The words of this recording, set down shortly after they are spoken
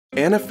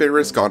Anna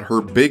Faris got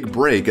her big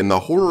break in the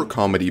horror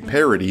comedy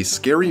parody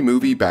Scary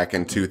Movie back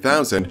in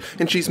 2000,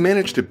 and she's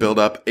managed to build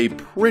up a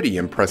pretty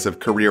impressive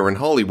career in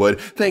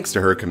Hollywood thanks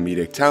to her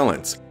comedic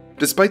talents.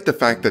 Despite the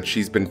fact that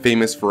she's been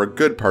famous for a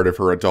good part of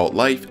her adult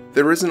life,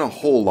 there isn't a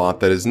whole lot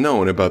that is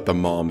known about the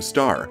mom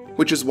star,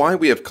 which is why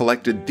we have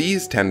collected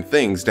these 10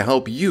 things to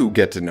help you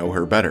get to know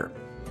her better.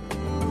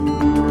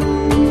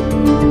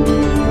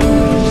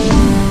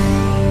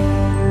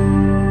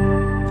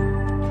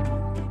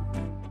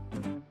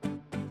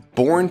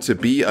 Born to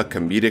be a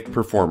comedic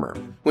performer.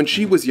 When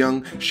she was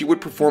young, she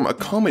would perform a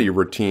comedy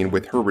routine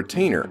with her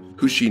retainer,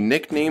 who she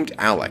nicknamed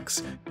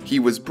Alex. He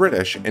was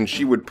British and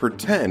she would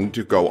pretend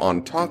to go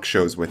on talk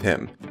shows with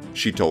him.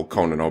 She told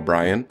Conan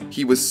O'Brien,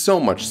 "He was so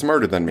much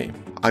smarter than me.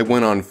 I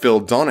went on Phil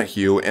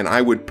Donahue and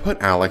I would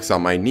put Alex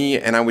on my knee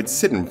and I would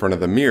sit in front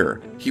of the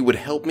mirror. He would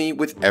help me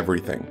with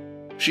everything."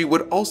 She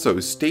would also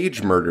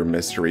stage murder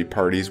mystery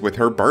parties with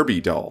her Barbie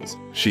dolls.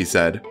 She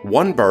said,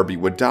 one Barbie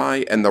would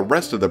die and the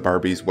rest of the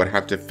Barbies would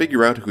have to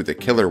figure out who the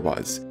killer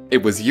was.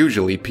 It was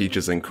usually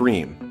Peaches and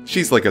Cream.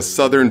 She's like a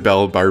Southern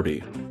Belle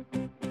Barbie.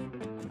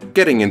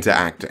 Getting into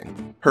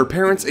acting. Her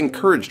parents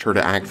encouraged her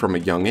to act from a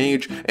young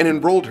age and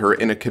enrolled her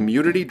in a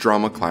community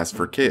drama class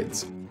for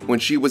kids. When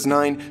she was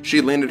 9,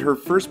 she landed her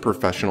first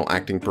professional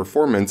acting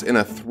performance in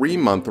a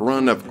 3-month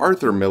run of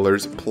Arthur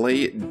Miller's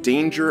play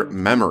Danger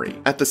Memory.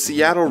 At the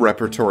Seattle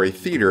Repertory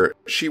Theater,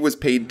 she was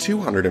paid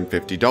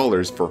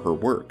 $250 for her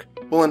work.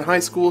 While in high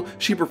school,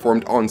 she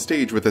performed on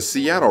stage with the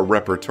Seattle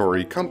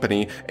Repertory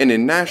Company and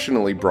in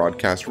nationally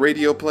broadcast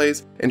radio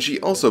plays, and she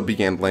also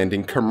began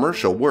landing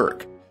commercial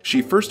work.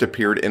 She first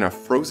appeared in a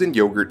frozen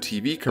yogurt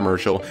TV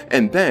commercial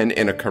and then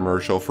in a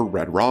commercial for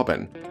Red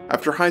Robin.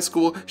 After high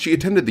school, she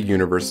attended the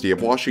University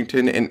of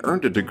Washington and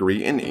earned a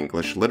degree in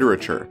English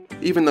literature.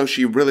 Even though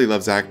she really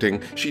loves acting,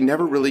 she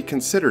never really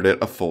considered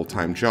it a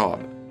full-time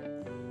job.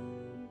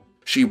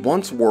 She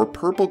once wore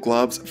purple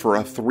gloves for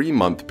a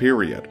 3-month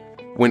period.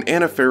 When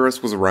Anna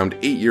Faris was around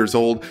 8 years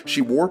old,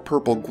 she wore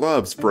purple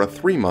gloves for a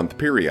 3-month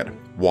period.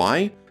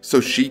 Why? So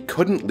she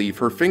couldn't leave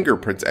her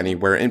fingerprints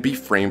anywhere and be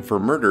framed for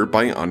murder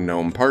by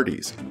unknown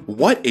parties.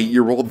 What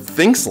 8-year-old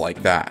thinks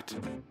like that?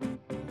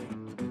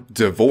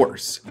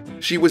 Divorce.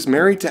 She was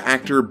married to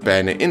actor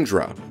Ben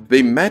Indra.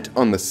 They met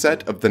on the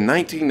set of the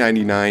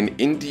 1999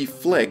 indie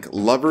flick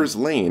Lover's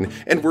Lane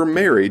and were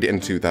married in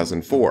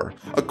 2004.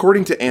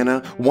 According to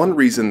Anna, one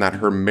reason that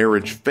her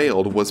marriage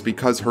failed was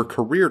because her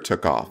career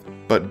took off,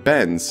 but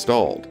Ben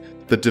stalled.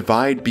 The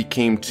divide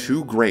became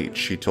too great,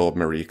 she told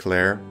Marie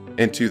Claire.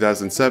 In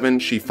 2007,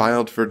 she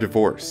filed for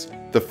divorce.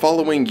 The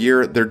following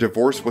year, their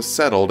divorce was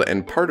settled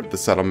and part of the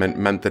settlement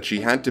meant that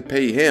she had to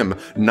pay him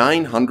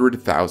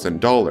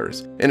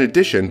 $900,000, in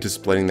addition to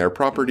splitting their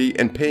property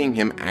and paying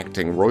him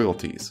acting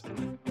royalties.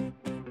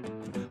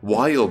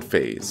 Wild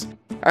phase.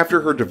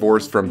 After her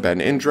divorce from Ben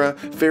Indra,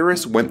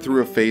 Faris went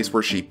through a phase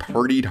where she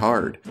partied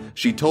hard.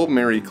 She told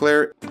Marie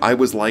Claire, "I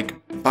was like,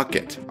 fuck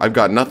it. I've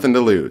got nothing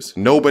to lose,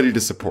 nobody to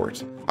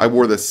support. I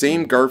wore the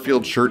same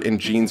Garfield shirt and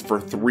jeans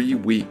for 3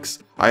 weeks.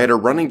 I had a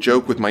running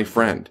joke with my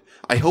friend.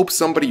 I hope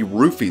somebody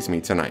roofies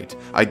me tonight.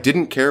 I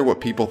didn't care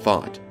what people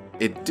thought."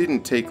 It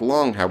didn't take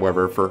long,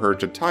 however, for her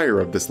to tire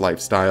of this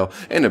lifestyle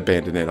and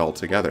abandon it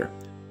altogether.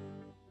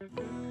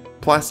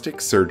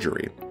 Plastic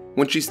surgery.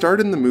 When she starred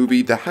in the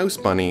movie The House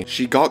Bunny,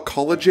 she got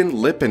collagen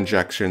lip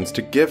injections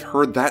to give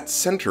her that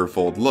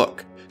centerfold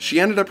look. She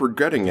ended up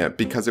regretting it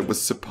because it was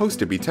supposed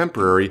to be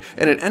temporary,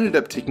 and it ended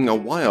up taking a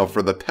while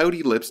for the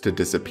pouty lips to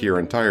disappear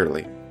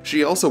entirely.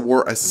 She also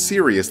wore a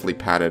seriously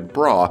padded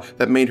bra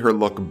that made her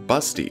look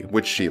busty,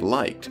 which she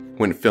liked.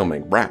 When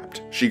filming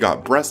Wrapped, she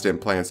got breast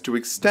implants to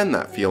extend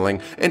that feeling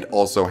and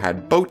also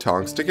had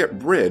Botox to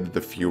get rid of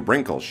the few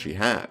wrinkles she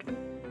had.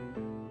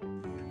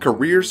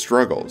 Career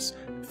struggles.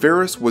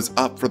 Faris was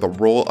up for the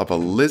role of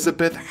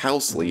Elizabeth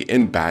Housley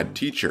in Bad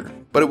Teacher,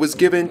 but it was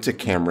given to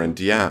Cameron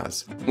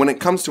Diaz. When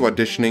it comes to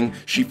auditioning,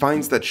 she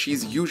finds that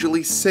she's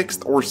usually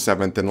 6th or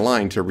 7th in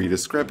line to read a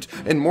script,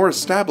 and more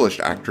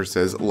established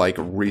actresses like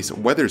Reese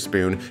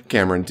Witherspoon,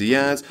 Cameron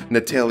Diaz,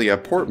 Natalia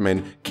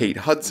Portman, Kate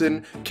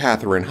Hudson,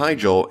 Katherine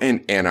Heigl, and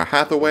Anna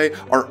Hathaway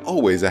are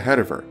always ahead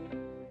of her.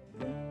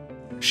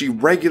 She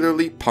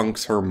regularly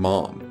punks her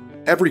mom.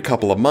 Every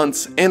couple of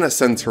months, Anna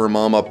sends her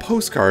mom a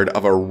postcard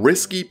of a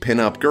risky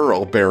pinup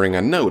girl bearing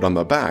a note on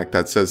the back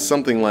that says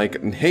something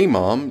like, "Hey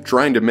mom,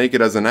 trying to make it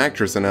as an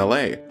actress in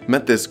LA.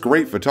 Met this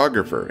great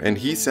photographer and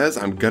he says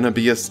I'm gonna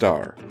be a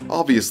star."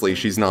 Obviously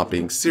she's not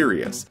being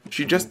serious.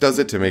 She just does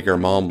it to make her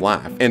mom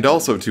laugh and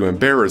also to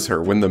embarrass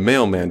her when the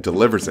mailman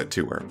delivers it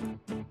to her.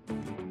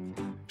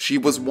 She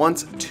was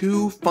once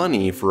too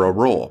funny for a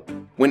role.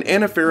 When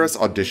Anna Faris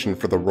auditioned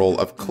for the role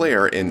of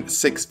Claire in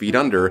 6 Feet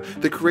Under,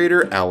 the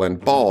creator Alan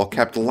Ball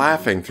kept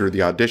laughing through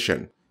the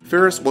audition.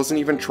 Faris wasn't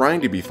even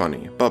trying to be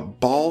funny, but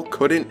Ball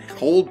couldn't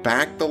hold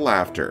back the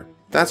laughter.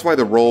 That's why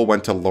the role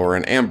went to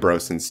Lauren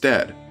Ambrose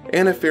instead.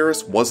 Anna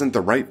Faris wasn't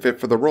the right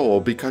fit for the role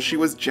because she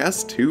was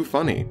just too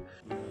funny.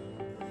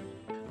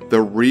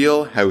 The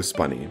Real House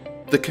Bunny.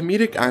 The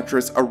comedic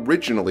actress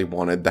originally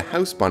wanted The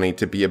House Bunny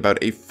to be about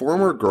a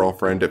former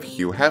girlfriend of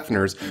Hugh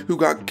Hefner's who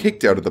got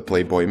kicked out of the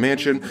Playboy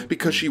Mansion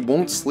because she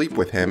won't sleep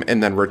with him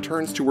and then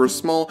returns to her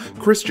small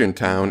Christian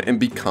town and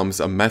becomes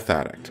a meth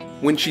addict.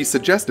 When she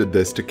suggested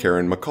this to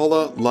Karen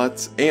McCullough,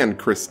 Lutz, and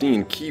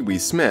Christine Kiwi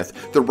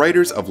Smith, the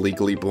writers of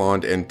Legally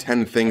Blonde and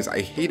 10 Things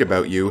I Hate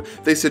About You,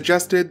 they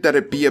suggested that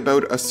it be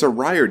about a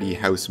sorority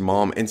house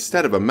mom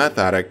instead of a meth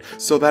addict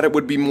so that it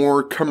would be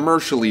more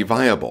commercially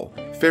viable.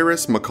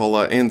 Faris,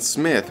 McCullough, and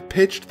Smith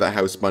pitched The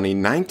House Bunny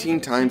 19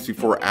 times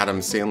before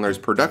Adam Sandler's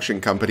production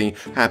company,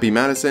 Happy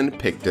Madison,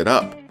 picked it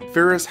up.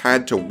 Faris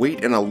had to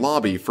wait in a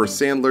lobby for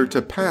Sandler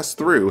to pass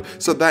through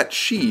so that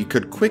she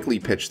could quickly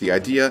pitch the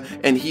idea,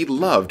 and he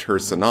loved her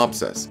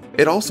synopsis.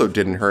 It also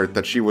didn't hurt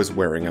that she was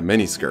wearing a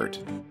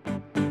miniskirt.